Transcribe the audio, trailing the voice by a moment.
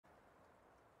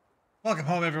Welcome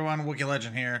home, everyone. Wookie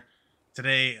Legend here.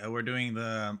 Today, we're doing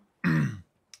the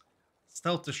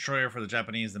stealth destroyer for the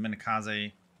Japanese, the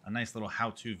Minekaze. A nice little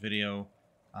how-to video.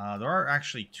 There are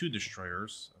actually two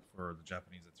destroyers for the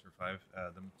Japanese at Tier 5,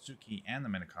 the Mitsuki and the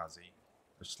Minekaze.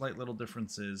 There's slight little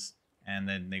differences, and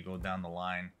then they go down the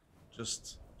line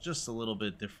just a little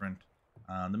bit different.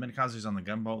 The Minekaze is on the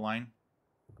gunboat line,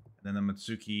 and then the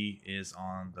Mitsuki is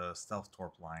on the stealth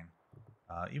Torp line.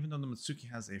 Even though the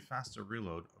Mitsuki has a faster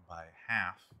reload by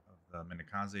half of the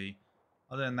Minekaze,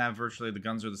 other than that, virtually the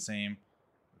guns are the same.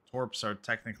 The Torps are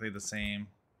technically the same.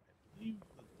 I believe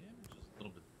the damage is a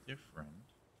little bit different.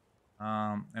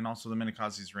 And also the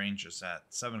Minekaze's range is at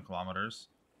 7 kilometers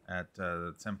at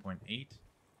 10.8. The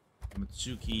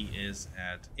Mitsuki is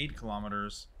at 8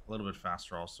 kilometers, a little bit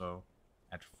faster also,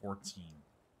 at 14.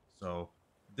 So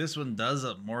this one does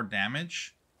more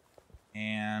damage,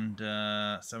 and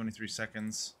 73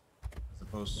 seconds as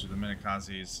opposed to the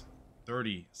Minekaze's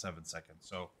 37 seconds.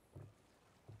 So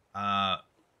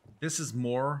this is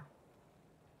more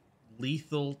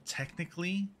lethal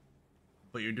technically,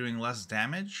 but you're doing less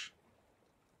damage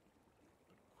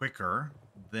quicker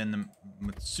than the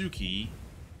Mitsuki.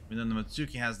 And then the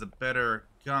Mitsuki has the better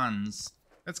guns.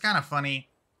 It's kind of funny.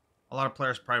 A lot of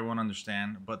players probably won't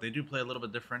understand, but they do play a little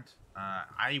bit different.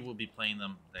 I will be playing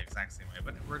them the exact same way,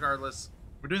 but regardless,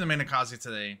 we're doing the Minekaze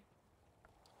today.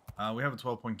 We have a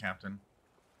 12-point captain.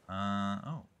 Oh,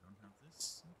 we don't have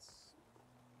this. Let's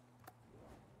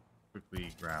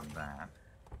quickly grab that.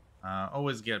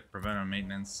 Always get preventive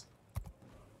maintenance.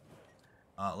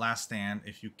 Last stand,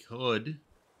 if you could.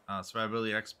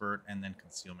 Survivability expert, and then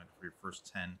concealment for your first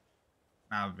 10.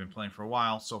 Now, I've been playing for a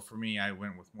while, so for me, I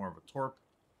went with more of a Torp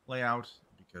layout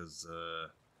because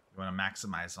you want to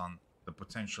maximize on the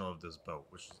potential of this boat,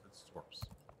 which is its Torps.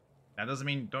 That doesn't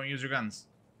mean don't use your guns.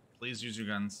 Please use your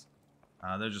guns.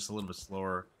 They're just a little bit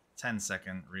slower.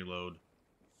 10-second reload.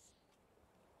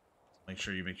 Make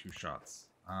sure you make 2 shots.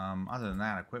 Other than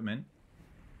that, equipment.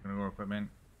 I'm gonna go equipment.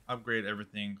 Upgrade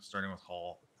everything, starting with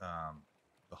hull.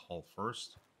 The hull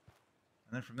first.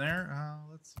 And then from there,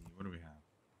 let's see, what do we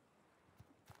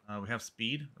have? We have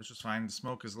speed, which is fine. The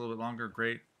smoke is a little bit longer,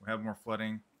 great. We have more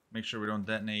flooding. Make sure we don't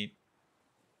detonate.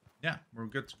 Yeah, we're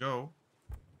good to go.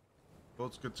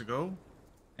 Boat's good to go.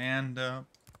 And our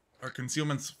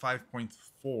concealment's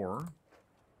 5.4.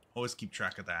 Always keep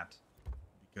track of that,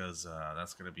 because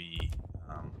that's going to be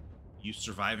you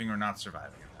surviving or not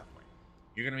surviving at that point.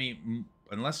 You're going to be,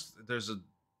 unless there's a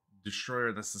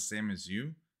destroyer that's the same as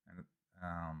you, and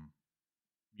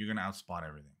you're gonna outspot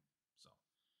everything. So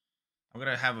I'm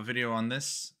gonna have a video on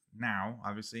this now,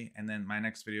 obviously, and then my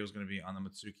next video is gonna be on the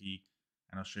Mitsuki,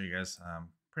 and I'll show you guys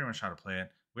pretty much how to play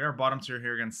it. We are bottom tier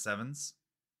here against 7s,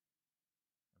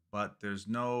 but there's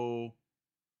no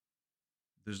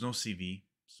CV,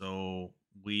 so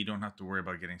we don't have to worry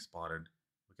about getting spotted.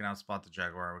 We can outspot the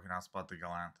Jaguar, we can outspot the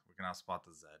Gallant, we can outspot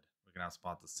the Zed, we can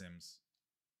outspot the Sims.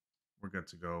 We're good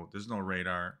to go. There's no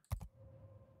radar.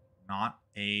 Not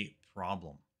a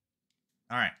problem.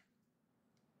 All right.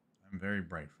 I'm very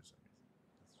bright for some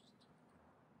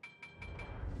reason.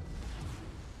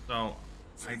 So,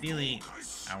 ideally,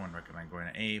 I wouldn't recommend going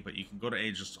to A, but you can go to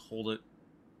A just to hold it.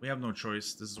 We have no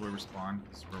choice. This is where we spawn.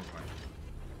 This is where we're going.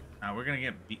 Now, we're going to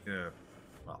get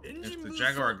well, if the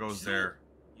Jaguar goes there,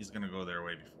 he's going to go there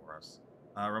way before us.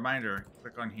 Reminder,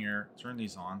 click on here, turn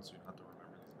these on so you don't have to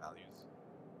remember these values.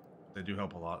 They do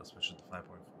help a lot, especially the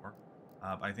 5.4.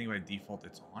 I think by default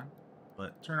it's on,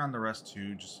 but turn on the rest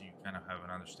too, just so you kind of have an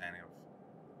understanding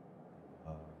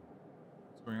of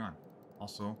what's going on.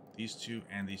 Also, these two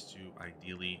and these two,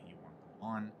 ideally, you want them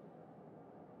on.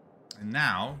 And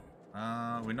now,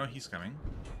 we know he's coming.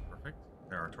 Perfect.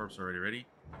 There are Torps already ready.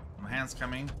 Mahan's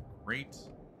coming. Great.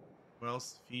 Who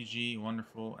else? Fiji,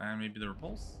 wonderful, and maybe the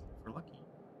Repulse, if we're lucky.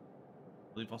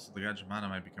 I believe also the Gajimata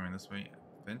might be coming this way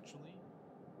eventually.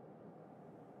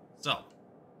 So,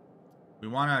 we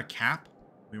want to cap,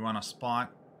 we want to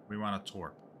spot, we want to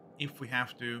Torp. If we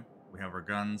have to, we have our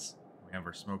guns, we have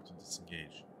our smoke to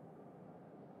disengage.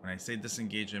 When I say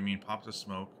disengage, I mean pop the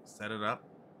smoke, set it up,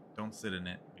 don't sit in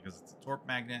it, because it's a Torp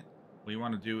magnet. What you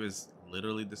want to do is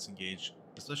literally disengage,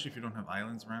 especially if you don't have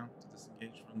islands around to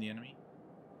disengage from the enemy.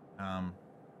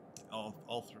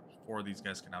 All 4 of these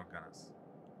guys can outgun us.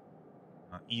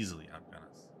 Easily outgun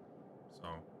us. So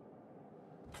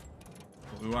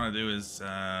what we want to do is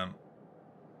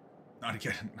not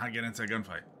get into a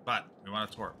gunfight, but we want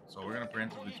to Torp. So we're going to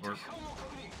preemptively Torp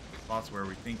spots where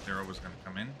we think they're always going to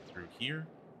come in, through here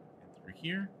and through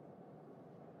here.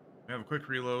 We have a quick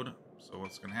reload, so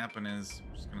what's going to happen is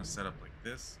we're just going to set up like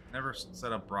this. Never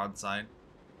set up broadside.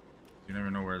 You never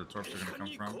know where the torps are going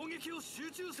to come from.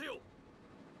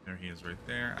 There he is right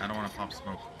there. I don't want to pop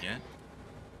smoke yet.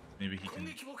 Maybe he can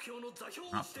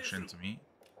not push into me.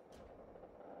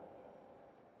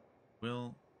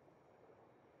 Will.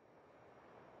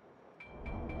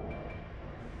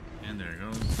 And there it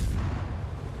goes.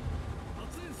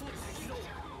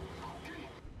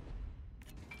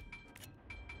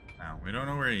 Now, we don't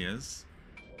know where he is.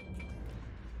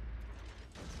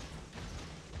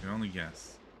 We can only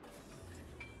guess.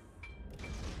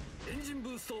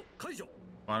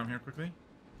 Bottom here quickly.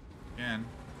 Can.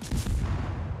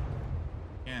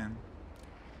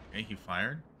 Okay, he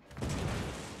fired.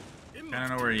 Kinda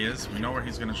know where he is. We know where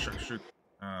he's gonna shoot his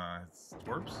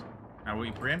torps. Now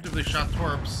we preemptively shot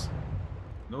torps.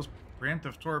 Those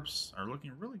preemptive torps are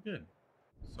looking really good.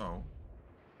 So,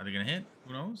 are they gonna hit?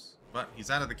 Who knows? But he's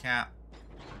out of the cap.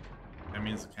 That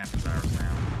means the cap is ours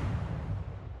now.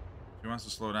 If he wants to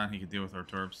slow down, he can deal with our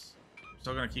torps. We're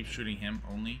still gonna keep shooting him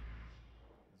only.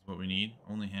 Is what we need.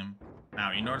 Only him.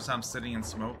 Now, you notice I'm sitting in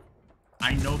smoke.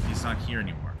 I know he's not here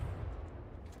anymore.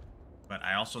 But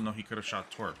I also know he could have shot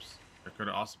torps. There could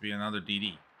also be another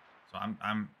DD. So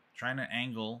I'm trying to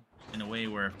angle in a way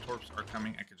where if torps are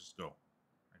coming, I could just go.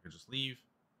 I could just leave.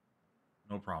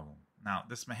 No problem. Now,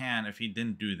 this Mahan, if he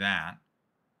didn't do that,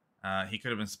 he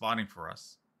could have been spotting for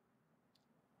us.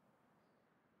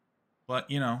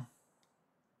 But, you know,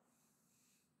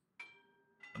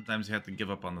 sometimes you have to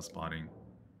give up on the spotting.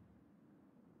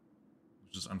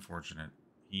 Which is unfortunate.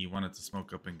 He wanted to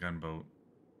smoke up in gunboat.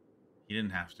 He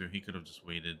didn't have to. He could have just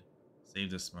waited.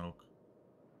 Saved his smoke.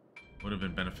 Would have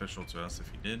been beneficial to us if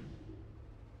he did.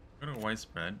 I'm gonna go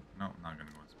widespread. No, I'm not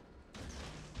gonna go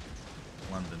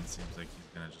widespread. London seems like he's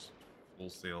gonna just full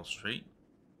sail straight.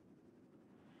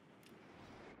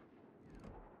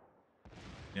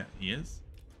 Yeah, he is.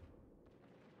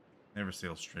 Never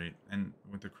sail straight. And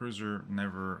with the cruiser,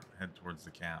 never head towards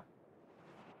the cap.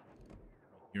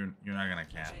 You're not gonna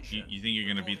cap. You think you're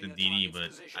gonna beat the DD,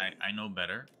 but I know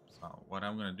better. So what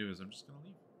I'm gonna do is I'm just gonna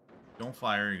leave. Don't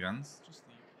fire your guns. Just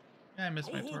leave. Yeah, I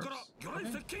missed my torps.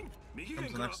 Okay.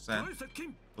 Comes the next set.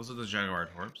 Those are the Jaguar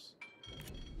torps. So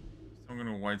I'm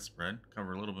gonna go widespread,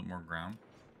 cover a little bit more ground.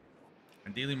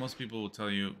 Ideally, most people will tell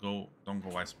you don't go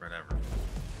widespread ever.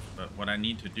 But what I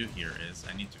need to do here is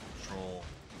I need to control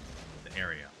the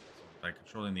area. So by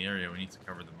controlling the area, we need to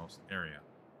cover the most area.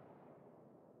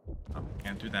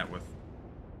 Can't do that with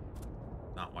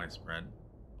not widespread.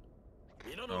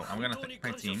 So I'm gonna think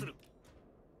my team.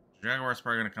 Jaguar's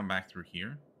probably gonna come back through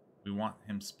here. We want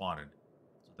him spotted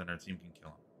so that our team can kill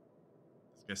him.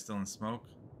 This guy's still in smoke.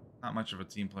 Not much of a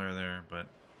team player there, but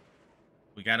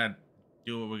we gotta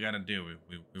do what we gotta do.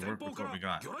 We work with what we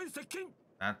got.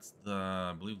 That's the,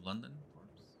 I believe, London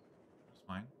corpse. That's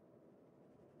fine.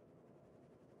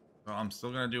 So I'm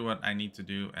still gonna do what I need to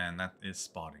do, and that is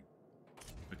spotting.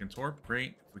 If we can torp,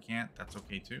 great. If we can't, that's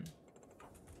okay too.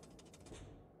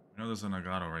 I know there's a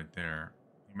Nagato right there.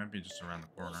 He might be just around the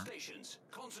corner. Stations,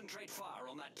 concentrate fire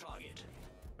on that target.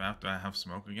 Do I have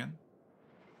smoke again?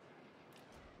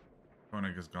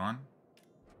 Koenig is gone.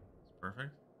 It's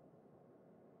perfect.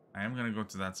 I am gonna go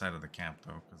to that side of the camp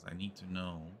though, because I need to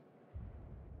know.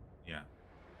 Yeah.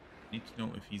 I need to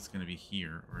know if he's gonna be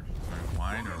here or if he's going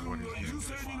wide or what he's doing.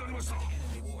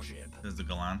 There's the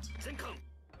Gallant.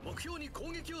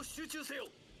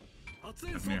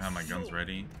 Definitely have my guns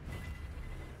ready.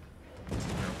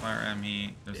 Gonna fire at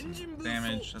me. There's some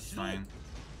damage. That's fine.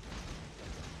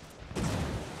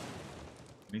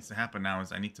 What needs to happen now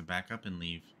is I need to back up and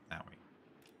leave that way.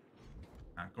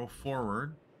 Not go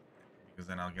forward, because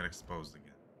then I'll get exposed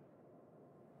again.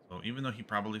 So even though he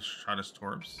probably shot his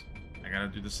torps, I gotta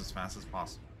do this as fast as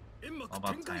possible. All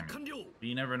about timing. But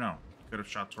you never know. He could have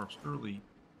shot torps early.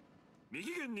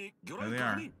 There they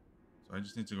are. So I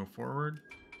just need to go forward.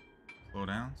 Slow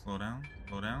down, slow down,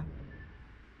 slow down.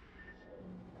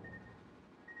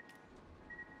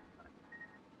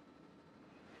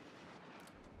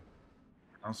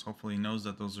 Else hopefully knows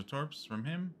that those are torps from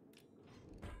him.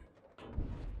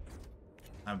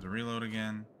 Have to reload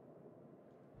again.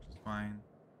 Which is fine.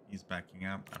 He's backing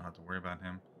up. I don't have to worry about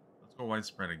him. Let's go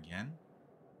widespread again.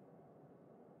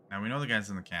 Now we know the guy's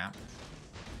in the cap.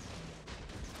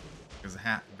 Because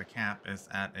the cap is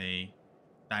at a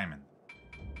diamond.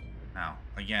 Now,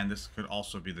 again, this could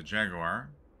also be the Jaguar.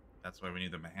 That's why we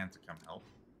need the Mahan to come help.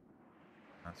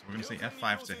 So we're going to say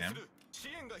F5 to him.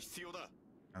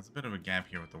 There's a bit of a gap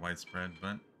here with the widespread,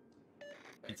 but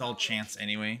it's all chance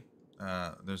anyway.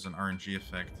 There's an RNG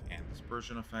effect and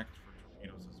dispersion effect for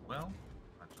torpedoes as well,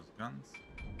 not just guns.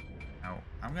 Now,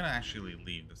 I'm going to actually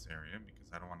leave this area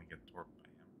because I don't want to get torped by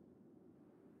him.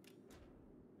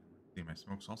 See, my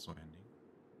smoke's also ending.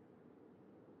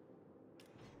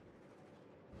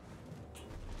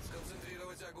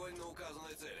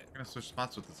 I'm gonna switch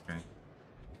spots with this guy.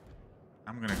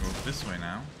 I'm gonna go this way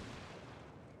now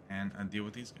and deal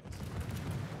with these guys.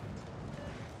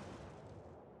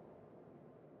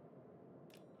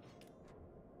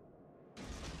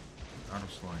 Auto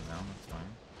slowing down, that's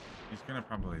fine. He's gonna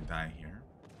probably die here.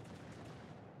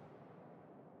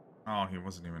 Oh, he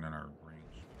wasn't even in our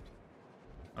range.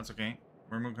 That's okay.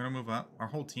 We're gonna move up. Our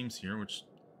whole team's here, which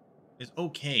is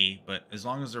okay, but as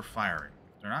long as they're firing.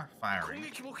 If they're not firing,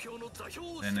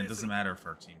 then it doesn't matter if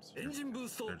our team's here.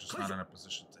 They're just not in a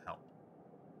position to help.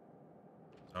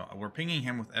 So we're pinging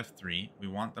him with F3. We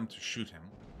want them to shoot him.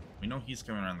 We know he's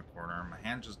coming around the corner.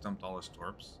 Mahan just dumped all his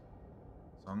torps.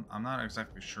 So I'm not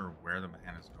exactly sure where the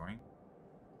Mahan is going.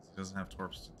 He doesn't have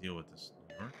torps to deal with this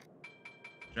maneuver.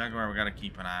 Jaguar, we gotta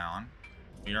keep an eye on.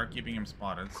 We are keeping him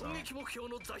spotted, so as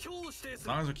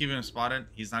long as we're keeping him spotted,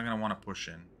 he's not gonna want to push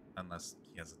in unless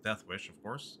he has a death wish, of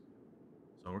course.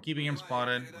 So we're keeping him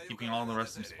spotted. We're keeping all the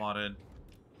rest of them spotted.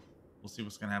 We'll see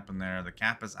what's gonna happen there. The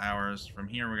cap is ours. From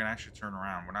here, we're gonna actually turn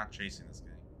around. We're not chasing this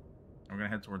guy. We're gonna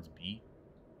head towards B.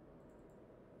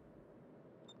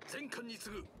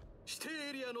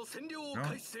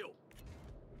 Go.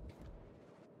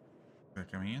 Guy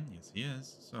coming in? Yes, he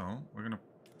is. So we're gonna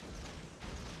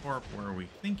Torp where we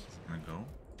think he's gonna go.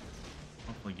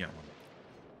 Hopefully get one.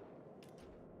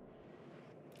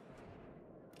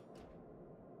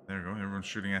 There we go. Everyone's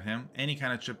shooting at him. Any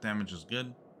kind of chip damage is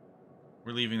good.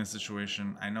 We're leaving the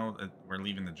situation. I know that we're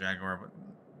leaving the Jaguar, but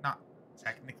not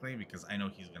technically because I know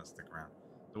he's gonna stick around.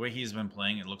 The way he's been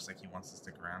playing, it looks like he wants to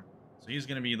stick around. So he's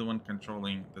gonna be the one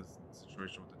controlling this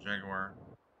situation with the Jaguar.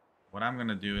 What I'm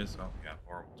gonna do is, oh, we got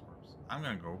horrible torps. I'm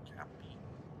gonna go cap B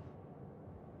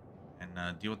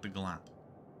and deal with the Gallant.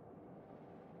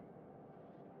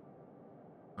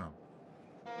 So.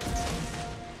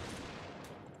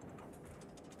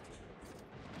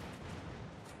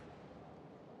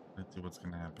 Let's see what's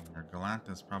gonna happen here. Gallant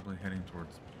is probably heading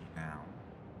towards B now.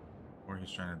 Or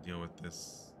he's trying to deal with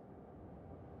this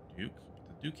Duke.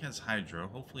 The Duke has Hydro.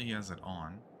 Hopefully he has it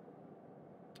on.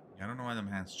 Yeah, I don't know why the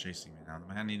Mahan's chasing me now. The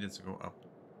Mahan needed to go up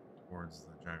towards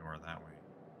the Jaguar that way.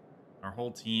 Our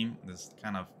whole team is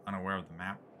kind of unaware of the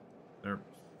map. They're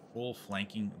full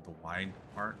flanking the wide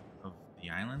part of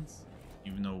the islands,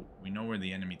 even though we know where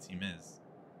the enemy team is.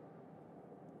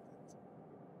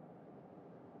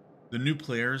 The new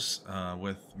players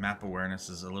with map awareness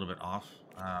is a little bit off,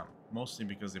 mostly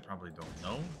because they probably don't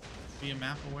know to be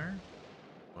map aware.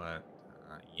 But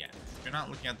yeah, if you're not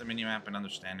looking at the minimap and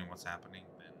understanding what's happening,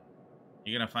 then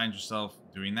you're gonna find yourself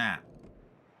doing that,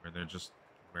 where they're just,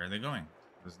 where are they going?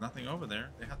 There's nothing over there.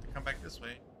 They have to come back this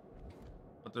way,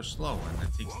 but they're slow and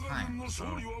it takes time.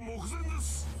 So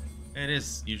it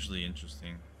is usually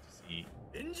interesting to see.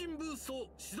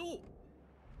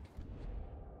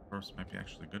 Torps might be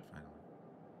actually good finally.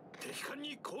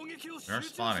 They're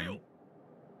spotting.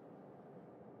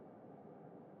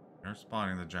 They're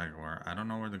spotting the Jaguar. I don't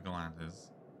know where the Gallant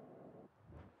is.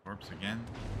 Torps again.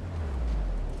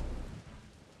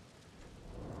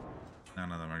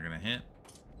 None of them are gonna hit.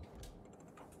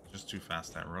 Just too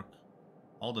fast, that Rook.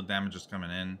 All the damage is coming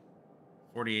in.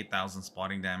 48,000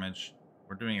 spotting damage.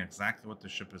 We're doing exactly what the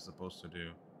ship is supposed to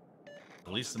do.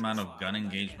 The least amount of gun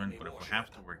engagement, but if we have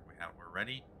to, we're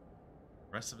ready.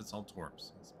 The rest of it's all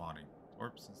Torps and spotting.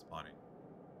 Torps and spotting.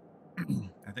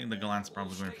 I think the Gallant's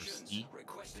probably going for C.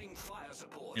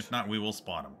 If not, we will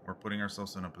spot him. We're putting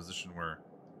ourselves in a position where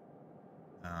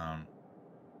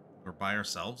we're by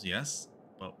ourselves, yes,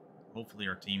 but hopefully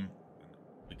our team,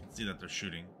 we can see that they're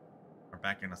shooting, are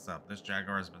backing us up. This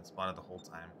Jaguar has been spotted the whole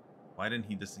time. Why didn't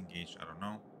he disengage? I don't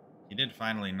know. He did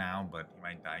finally now, but he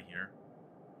might die here.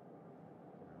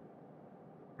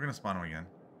 We're gonna spot him again.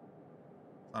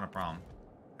 It's not a problem.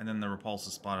 And then the Repulse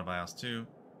is spotted by us too.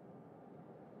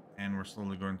 And we're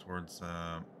slowly going towards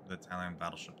the Italian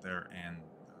battleship there and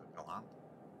Gallant.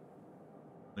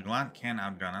 The Gallant can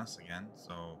outgun us again,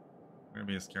 so we're gonna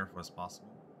be as careful as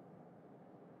possible.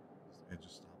 This guy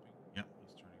just stopping. Yep,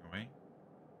 he's turning away.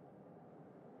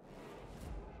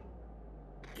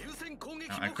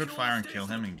 Now, I could fire and kill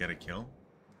him and get a kill.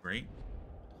 Great.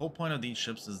 The whole point of these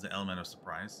ships is the element of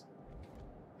surprise.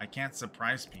 I can't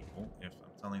surprise people if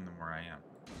I'm telling them where I am.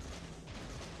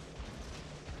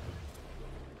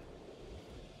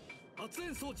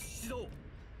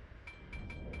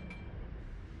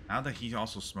 Now that he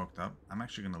also smoked up, I'm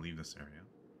actually going to leave this area.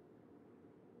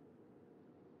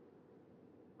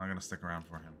 I'm not going to stick around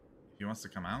for him. If he wants to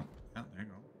come out, yeah, there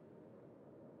you go.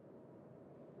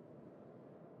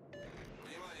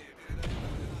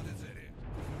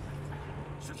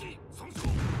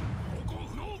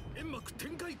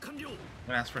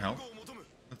 gonna ask for help.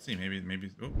 Let's see, maybe.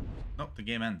 Oh, nope, the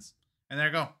game ends. And there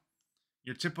you go.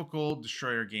 Your typical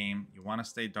destroyer game. You want to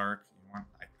stay dark. You want,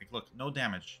 like, look, no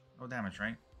damage,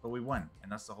 right? But we won,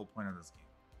 and that's the whole point of this game.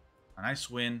 A nice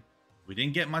win. We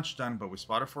didn't get much done, but we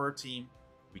spotted for our team.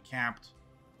 We capped,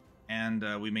 and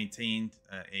we maintained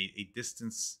a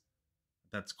distance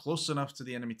that's close enough to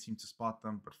the enemy team to spot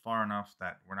them, but far enough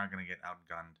that we're not going to get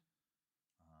outgunned.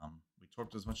 We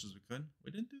torped as much as we could.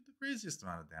 We didn't do the craziest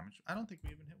amount of damage. I don't think we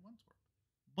even hit one torp.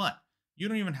 But you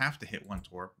don't even have to hit one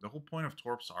torp. The whole point of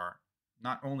torps are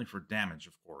not only for damage,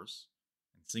 of course,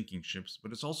 and sinking ships,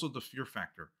 but it's also the fear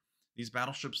factor. These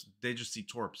battleships, they just see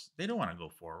torps. They don't want to go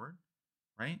forward,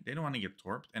 right? They don't want to get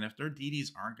torped. And if their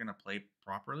DDs aren't going to play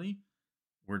properly,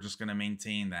 we're just going to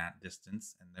maintain that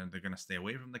distance, and then they're going to stay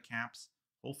away from the caps.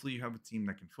 Hopefully you have a team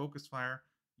that can focus fire.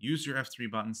 Use your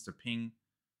F3 buttons to ping.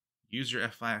 Use your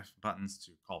F5 buttons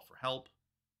to call for help.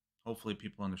 Hopefully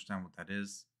people understand what that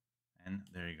is. And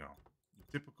there you go.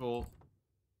 The typical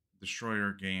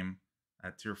destroyer game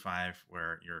at tier 5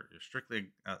 where you're strictly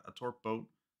a torp boat.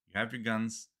 You have your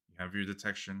guns. You have your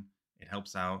detection. It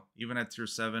helps out. Even at tier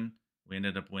 7, we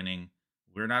ended up winning.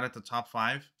 We're not at the top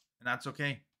 5, and that's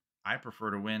okay. I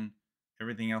prefer to win.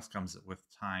 Everything else comes with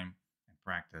time and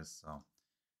practice. So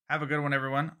have a good one,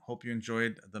 everyone. Hope you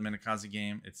enjoyed the Minekaze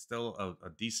game. It's still a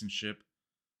decent ship.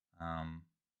 And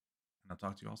I'll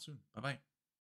talk to you all soon. Bye-bye.